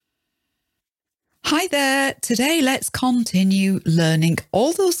Hi there. Today, let's continue learning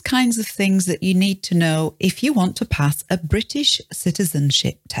all those kinds of things that you need to know if you want to pass a British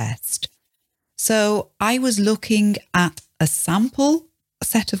citizenship test. So I was looking at a sample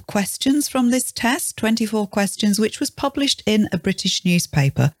set of questions from this test, 24 questions, which was published in a British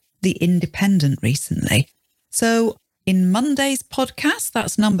newspaper, The Independent, recently. So in Monday's podcast,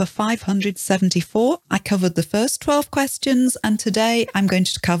 that's number 574, I covered the first 12 questions, and today I'm going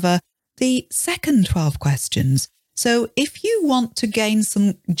to cover the second 12 questions. So if you want to gain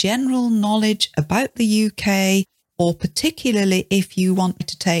some general knowledge about the UK, or particularly if you want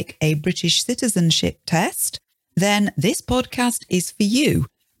to take a British citizenship test, then this podcast is for you.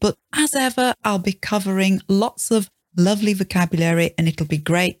 But as ever, I'll be covering lots of lovely vocabulary and it'll be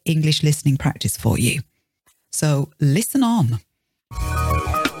great English listening practice for you. So listen on.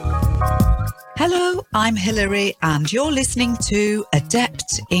 Hello, I'm Hilary and you're listening to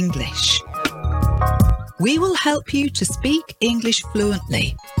Adept English. We will help you to speak English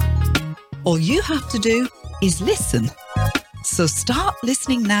fluently. All you have to do is listen. So start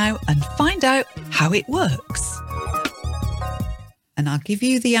listening now and find out how it works. And I'll give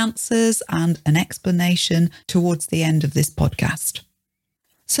you the answers and an explanation towards the end of this podcast.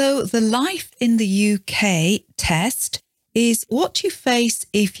 So the Life in the UK test is what you face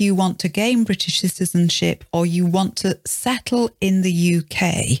if you want to gain British citizenship or you want to settle in the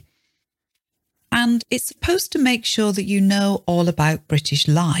UK. And it's supposed to make sure that you know all about British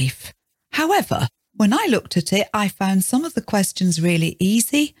life. However, when I looked at it, I found some of the questions really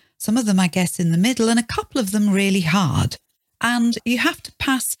easy, some of them I guess in the middle, and a couple of them really hard. And you have to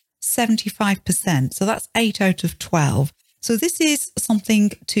pass 75%, so that's 8 out of 12. So this is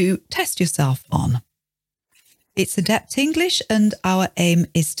something to test yourself on. It's Adept English and our aim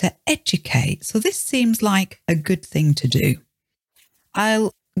is to educate. So this seems like a good thing to do.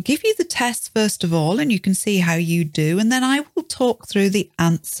 I'll give you the test first of all, and you can see how you do, and then I will talk through the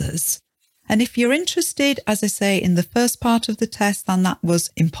answers. And if you're interested, as I say, in the first part of the test, then that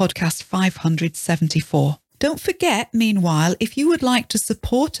was in podcast 574. Don't forget, meanwhile, if you would like to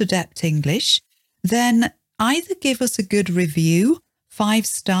support Adept English, then either give us a good review, 5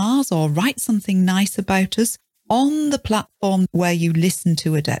 stars, or write something nice about us on the platform where you listen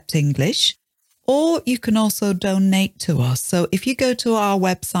to Adept English, or you can also donate to us. So if you go to our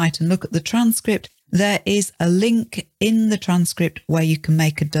website and look at the transcript, there is a link in the transcript where you can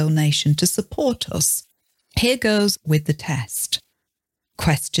make a donation to support us. Here goes with the test.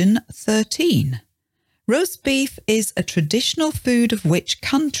 Question 13. Roast beef is a traditional food of which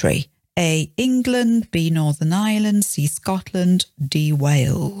country? A, England, B, Northern Ireland, C, Scotland, D,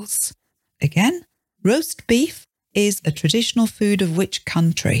 Wales. Again, roast beef is a traditional food of which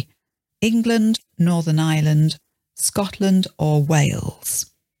country? England, Northern Ireland, Scotland, or Wales?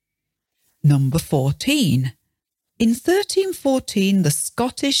 Number 14. In 1314, the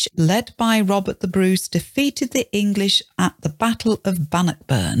Scottish, led by Robert the Bruce, defeated the English at the Battle of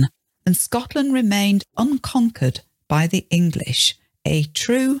Bannockburn, and Scotland remained unconquered by the English. A,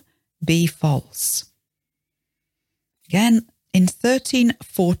 true, B, false. Again, in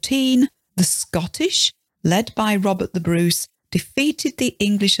 1314, the Scottish, led by Robert the Bruce, defeated the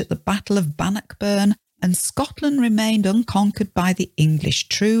English at the Battle of Bannockburn, and Scotland remained unconquered by the English.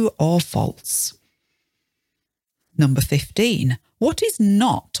 True or false? Number 15. What is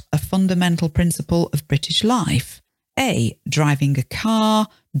not a fundamental principle of British life? A, driving a car.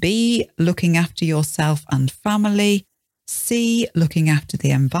 B, looking after yourself and family. C, looking after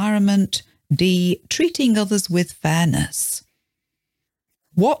the environment. D, treating others with fairness.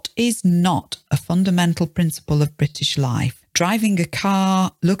 What is not a fundamental principle of British life? Driving a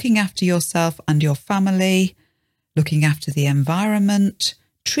car, looking after yourself and your family, looking after the environment,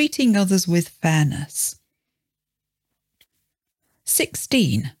 treating others with fairness.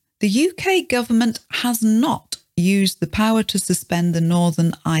 16. The UK government has not used the power to suspend the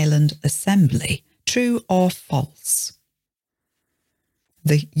Northern Ireland Assembly. True or false?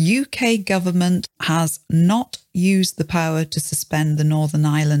 The UK government has not used the power to suspend the Northern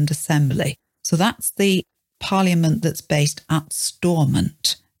Ireland Assembly. So that's the parliament that's based at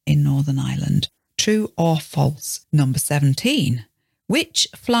Stormont in Northern Ireland. True or false? Number 17. Which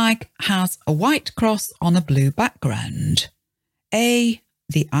flag has a white cross on a blue background? A,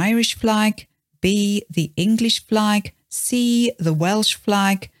 the Irish flag. B, the English flag. C, the Welsh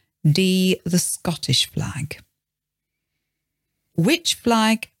flag. D, the Scottish flag. Which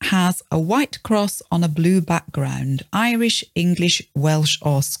flag has a white cross on a blue background? Irish, English, Welsh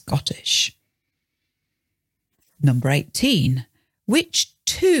or Scottish? Number 18. Which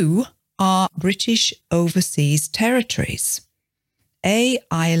two are British overseas territories? A,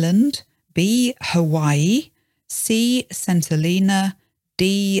 Ireland, B. Hawaii, C. St. Helena,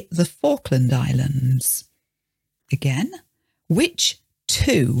 D. the Falkland Islands. Again, which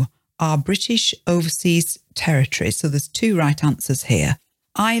two are British overseas territories? So there's two right answers here.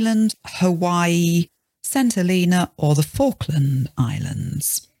 Ireland, Hawaii, St. Helena or the Falkland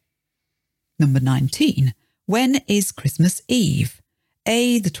Islands. Number 19. When is Christmas Eve?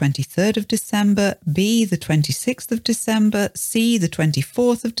 A. the 23rd of December, B. the 26th of December, C. the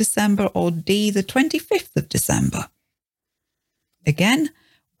 24th of December or D. the 25th of December. Again,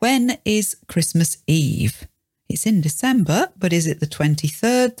 when is Christmas Eve? It's in December, but is it the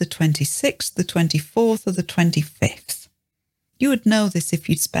 23rd, the 26th, the 24th or the 25th? You would know this if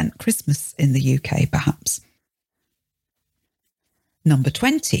you'd spent Christmas in the UK, perhaps. Number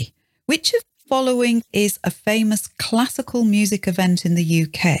 20. Which of the following is a famous classical music event in the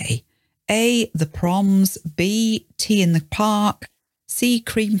UK? A. the Proms, B. Tea in the Park, C.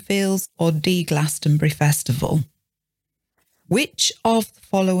 Creamfields or D. Glastonbury Festival. Which of the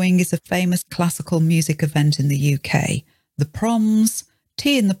following is a famous classical music event in the UK? The Proms,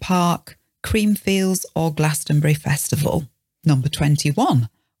 Tea in the Park, Creamfields or Glastonbury Festival? Number 21.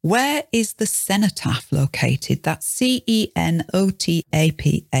 Where is the cenotaph located? That's CENOTAPH.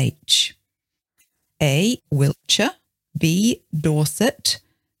 A. Wiltshire, B. Dorset,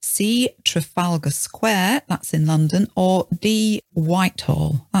 C. Trafalgar Square, that's in London, or D.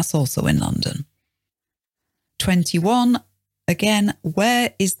 Whitehall, that's also in London. 21. Again,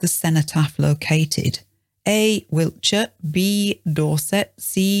 where is the cenotaph located? A. Wiltshire, B. Dorset,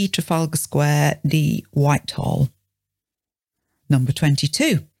 C. Trafalgar Square, D. Whitehall. Number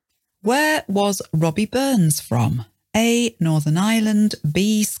 22. Where was Robbie Burns from? A. Northern Ireland,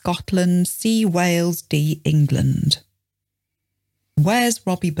 B. Scotland, C. Wales, D. England. Where's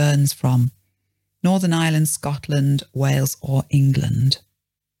Robbie Burns from? Northern Ireland, Scotland, Wales or England?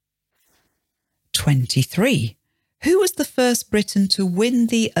 23. Who was the first Briton to win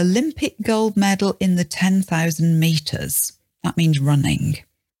the Olympic gold medal in the 10,000 metres? That means running.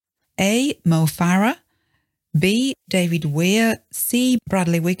 A. Mo Farah, B. David Weir, C.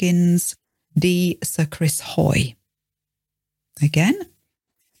 Bradley Wiggins, D. Sir Chris Hoy. Again,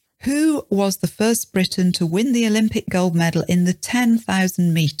 who was the first Briton to win the Olympic gold medal in the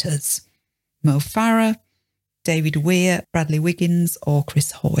 10,000 metres? Mo Farah, David Weir, Bradley Wiggins or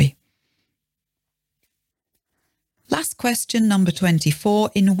Chris Hoy? Last question, number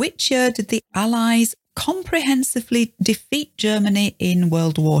 24. In which year did the Allies comprehensively defeat Germany in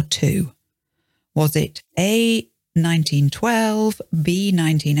World War II? Was it A. 1912, B.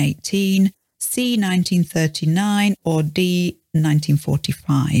 1918, C. 1939 or D.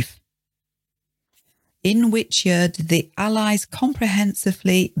 1945? In which year did the Allies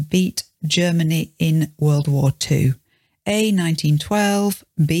comprehensively beat Germany in World War II? A. 1912,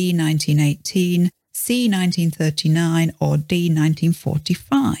 B. 1918, C. 1939 or D.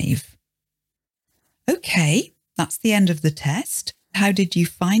 1945? Okay, that's the end of the test. How did you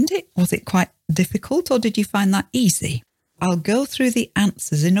find it? Was it quite difficult or did you find that easy? I'll go through the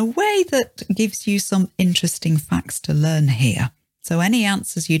answers in a way that gives you some interesting facts to learn here. So any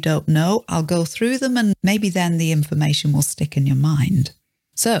answers you don't know, I'll go through them and maybe then the information will stick in your mind.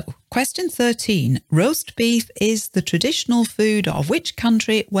 So, question 13. Roast beef is the traditional food of which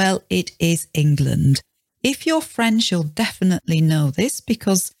country? Well, it is England. If you're French, you'll definitely know this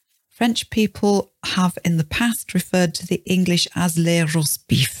because French people have in the past referred to the English as les roast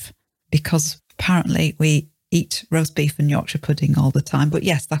beef because apparently we eat roast beef and Yorkshire pudding all the time. But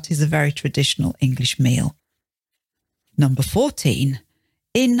yes, that is a very traditional English meal. Number 14.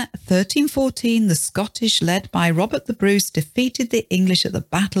 In 1314, the Scottish, led by Robert the Bruce, defeated the English at the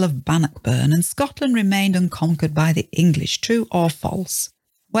Battle of Bannockburn and Scotland remained unconquered by the English. True or false?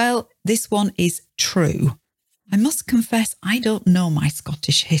 Well, this one is true. I must confess I don't know my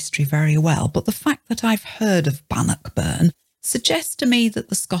Scottish history very well, but the fact that I've heard of Bannockburn suggests to me that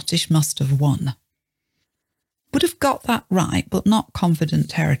the Scottish must have won. Would have got that right, but not confident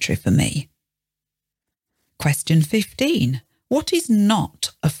territory for me. Question 15. What is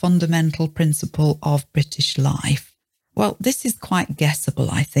not a fundamental principle of British life? Well, this is quite guessable,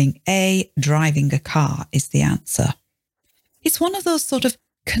 I think. A. Driving a car is the answer. It's one of those sort of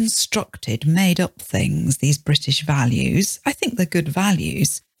constructed, made-up things, these British values. I think they're good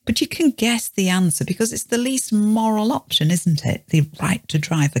values, but you can guess the answer because it's the least moral option, isn't it? The right to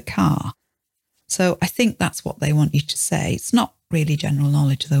drive a car. So I think that's what they want you to say. It's not really general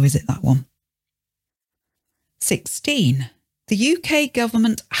knowledge though, is it, that one? 16. The UK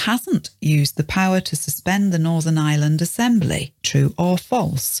government hasn't used the power to suspend the Northern Ireland Assembly. True or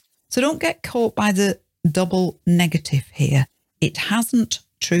false? So don't get caught by the double negative here. It hasn't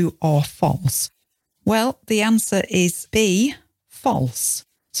true or false? Well, the answer is B, false.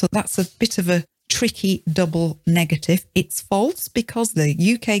 So that's a bit of a tricky double negative. It's false because the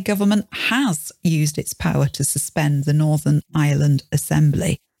UK government has used its power to suspend the Northern Ireland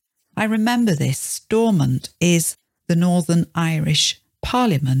Assembly. I remember this. Stormont is the Northern Irish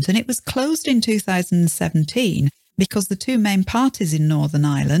Parliament, and it was closed in 2017 because the two main parties in Northern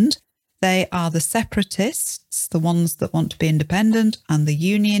Ireland, they are the separatists, the ones that want to be independent, and the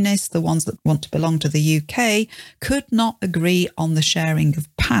unionists, the ones that want to belong to the UK, could not agree on the sharing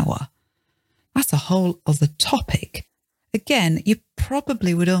of power. That's a whole other topic. Again, you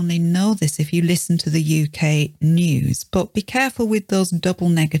probably would only know this if you listen to the UK news, but be careful with those double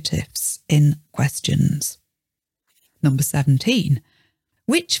negatives in questions. Number 17.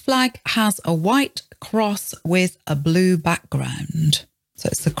 Which flag has a white cross with a blue background? So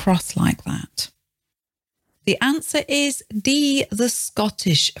it's a cross like that. The answer is D, the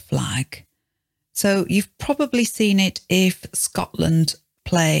Scottish flag. So you've probably seen it if Scotland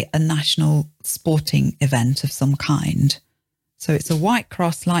play a national sporting event of some kind. So it's a white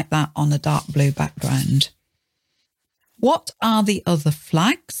cross like that on a dark blue background. What are the other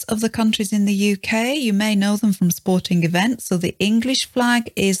flags of the countries in the UK? You may know them from sporting events. So the English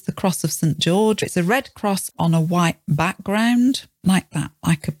flag is the Cross of St. George. It's a red cross on a white background, like that,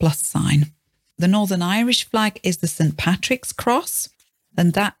 like a plus sign. The Northern Irish flag is the St. Patrick's Cross,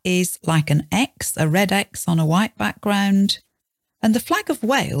 and that is like an X, a red X on a white background. And the flag of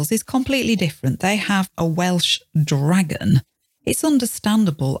Wales is completely different. They have a Welsh dragon. It's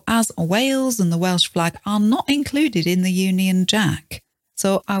understandable as Wales and the Welsh flag are not included in the Union Jack.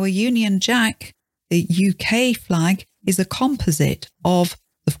 So our Union Jack, the UK flag, is a composite of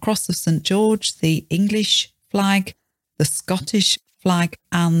the Cross of St. George, the English flag, the Scottish flag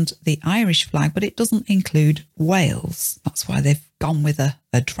and the Irish flag, but it doesn't include Wales. That's why they've gone with a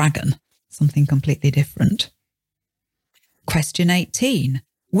dragon, something completely different. Question 18.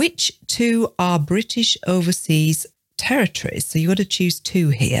 Which two are British overseas territories? So you've got to choose two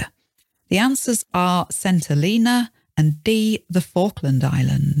here. The answers are St Helena and D, the Falkland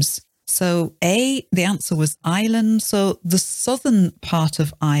Islands. So A, the answer was Ireland. So the southern part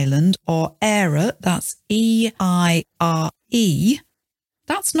of Ireland, or Eire, that's E-I-R-E,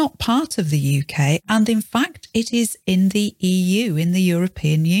 that's not part of the UK. And in fact, it is in the EU, in the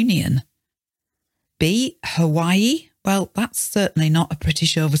European Union. B, Hawaii. Well, that's certainly not a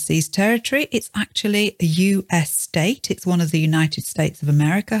British overseas territory. It's actually a US state. It's one of the United States of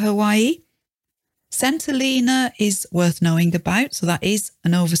America, Hawaii. St Helena is worth knowing about, so that is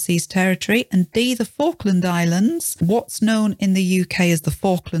an overseas territory. And D, the Falkland Islands, what's known in the UK as the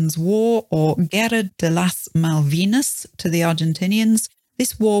Falklands War, or Guerra de las Malvinas to the Argentinians.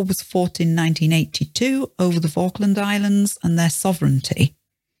 This war was fought in 1982 over the Falkland Islands and their sovereignty.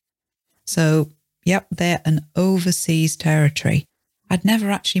 So, yep, they're an overseas territory. I'd never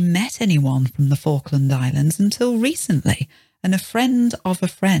actually met anyone from the Falkland Islands until recently, and a friend of a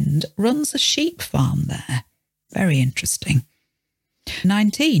friend runs a sheep farm there. Very interesting.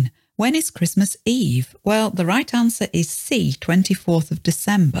 19. When is Christmas Eve? Well, the right answer is C, 24th of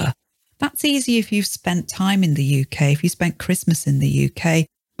December. That's easy if you've spent time in the UK, if you spent Christmas in the UK,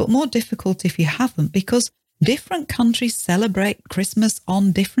 but more difficult if you haven't, because different countries celebrate Christmas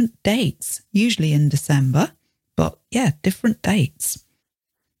on different dates, usually in December, but yeah, different dates.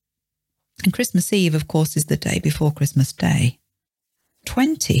 And Christmas Eve, of course, is the day before Christmas Day.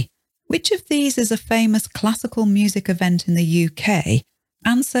 20. Which of these is a famous classical music event in the UK?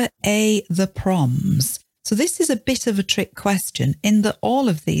 Answer A, the Proms. So this is a bit of a trick question in that all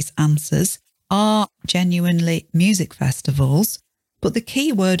of these answers are genuinely music festivals, but the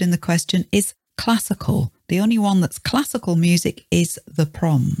key word in the question is classical. The only one that's classical music is the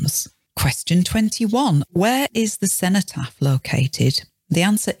Proms. Question 21. Where is the cenotaph located? The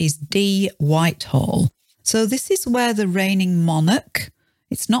answer is D, Whitehall. So this is where the reigning monarch,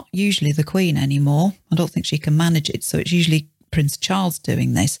 it's not usually the Queen anymore. I don't think she can manage it. So it's usually Prince Charles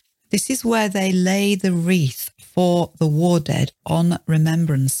doing this. This is where they lay the wreath for the war dead on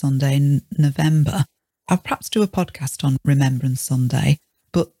Remembrance Sunday in November. I'll perhaps do a podcast on Remembrance Sunday,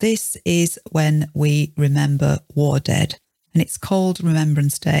 but this is when we remember war dead, and it's called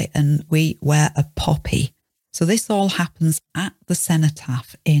Remembrance Day, and we wear a poppy. So this all happens at the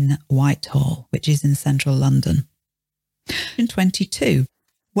Cenotaph in Whitehall, which is in central London. In 22,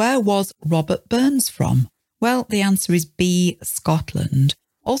 where was Robert Burns from? Well, the answer is B, Scotland.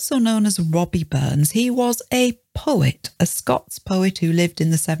 Also known as Robbie Burns, he was a poet, a Scots poet who lived in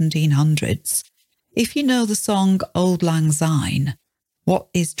the 1700s. If you know the song Auld Lang Syne, what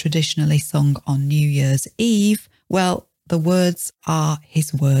is traditionally sung on New Year's Eve? Well, the words are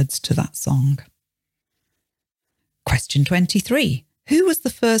his words to that song. Question 23. Who was the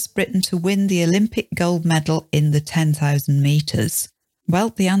first Briton to win the Olympic gold medal in the 10,000 metres? Well,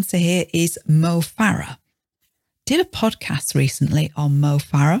 the answer here is Mo Farah. Did a podcast recently on Mo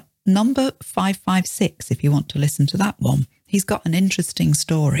Farah, number 556, if you want to listen to that one. He's got an interesting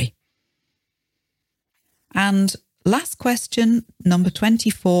story. And last question, number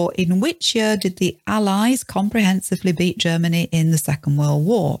 24. In which year did the Allies comprehensively beat Germany in the Second World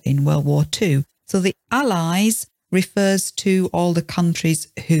War, in World War II? So the Allies refers to all the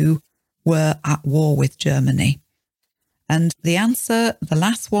countries who were at war with Germany. And the answer, the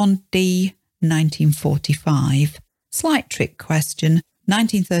last one, D, 1945. Slight trick question.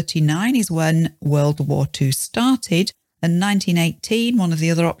 1939 is when World War II started, and 1918, one of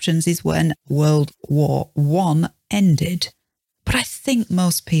the other options, is when World War I ended. But I think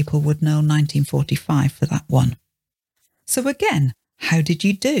most people would know 1945 for that one. So again, how did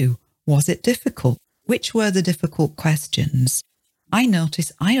you do? Was it difficult? Which were the difficult questions? I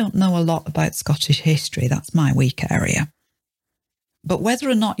notice I don't know a lot about Scottish history. That's my weak area. But whether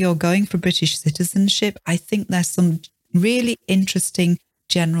or not you're going for British citizenship, I think there's some really interesting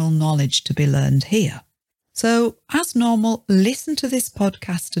general knowledge to be learned here. So, as normal, listen to this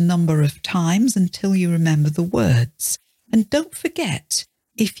podcast a number of times until you remember the words. And don't forget,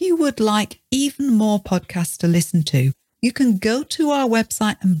 if you would like even more podcasts to listen to, you can go to our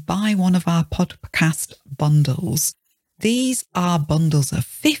website and buy one of our podcast bundles. These are bundles of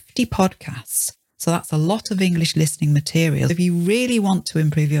 50 podcasts. So that's a lot of English listening material. If you really want to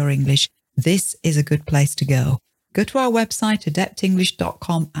improve your English, this is a good place to go. Go to our website,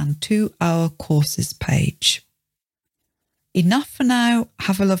 adeptenglish.com, and to our courses page. Enough for now.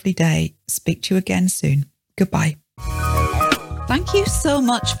 Have a lovely day. Speak to you again soon. Goodbye. Thank you so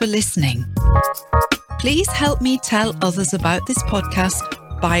much for listening. Please help me tell others about this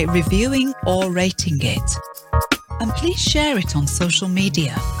podcast by reviewing or rating it. And please share it on social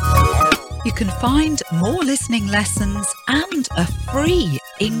media. You can find more listening lessons and a free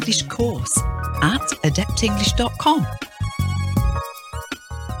English course at adeptenglish.com.